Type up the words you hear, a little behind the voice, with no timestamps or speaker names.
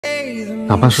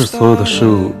哪怕是所有的事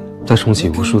物再重启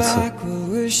无数次，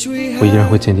我依然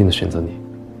会坚定地选择你。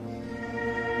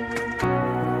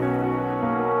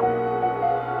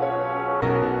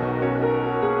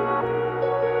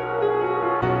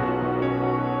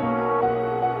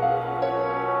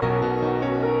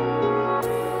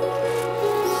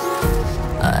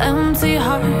Empty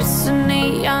hearts and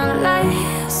neon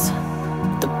lights,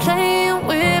 they're playing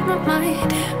with my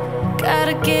mind.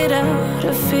 Gotta get out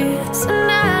of here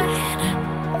tonight.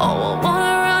 Oh, I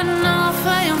wanna run off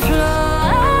and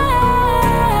fly,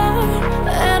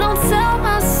 and I'll tell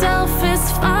myself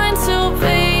it's fine to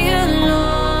be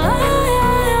alone,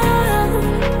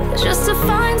 just to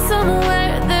find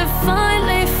somewhere that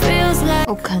finally feels like.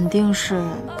 我肯定是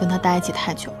跟他待一起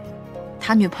太久了。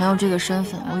他女朋友这个身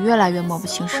份，我越来越摸不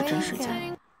清是真是假。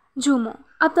Jumo,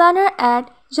 a planner at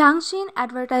Jiangxin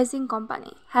Advertising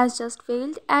Company, has just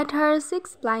failed at her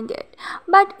sixth blind date.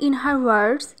 But in her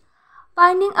words,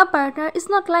 finding a partner is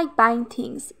not like buying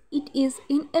things. It is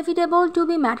inevitable to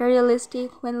be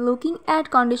materialistic when looking at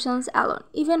conditions alone,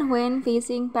 even when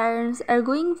facing parents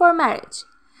arguing for marriage.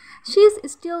 She is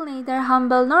still neither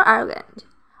humble nor arrogant.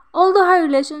 Although her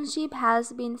relationship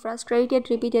has been frustrated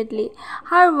repeatedly,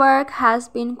 her work has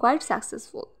been quite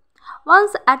successful.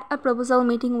 Once at a proposal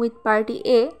meeting with Party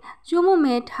A, Jumu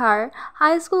met her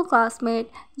high school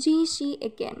classmate Ji Shi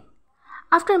again.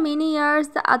 After many years,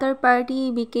 the other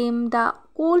party became the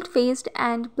cold-faced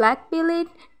and black-bellied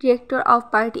director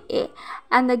of Party A,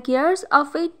 and the gears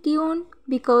of it tuned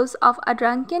because of a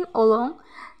drunken Oolong.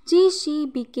 Ji Shi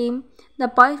became the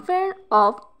boyfriend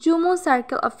of Jumu's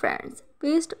circle of friends.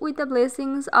 Faced with the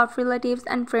blessings of relatives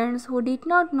and friends who did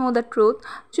not know the truth,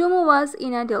 Jumu was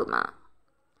in a dilemma.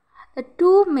 The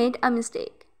two made a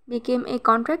mistake, became a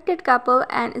contracted couple,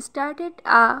 and started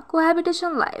a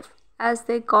cohabitation life. As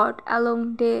they got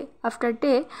along day after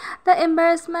day, the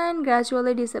embarrassment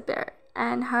gradually disappeared,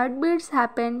 and heartbeats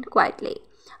happened quietly.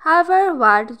 However,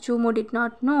 what Jumu did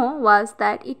not know was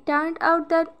that it turned out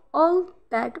that all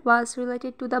that was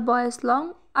related to the boy's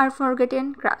long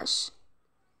unforgotten crush.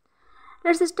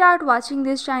 Let's start watching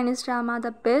this Chinese drama, the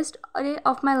best day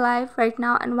of my life right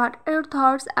now. And what are your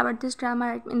thoughts about this drama?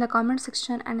 Write in the comment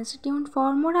section and stay tuned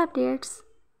for more updates.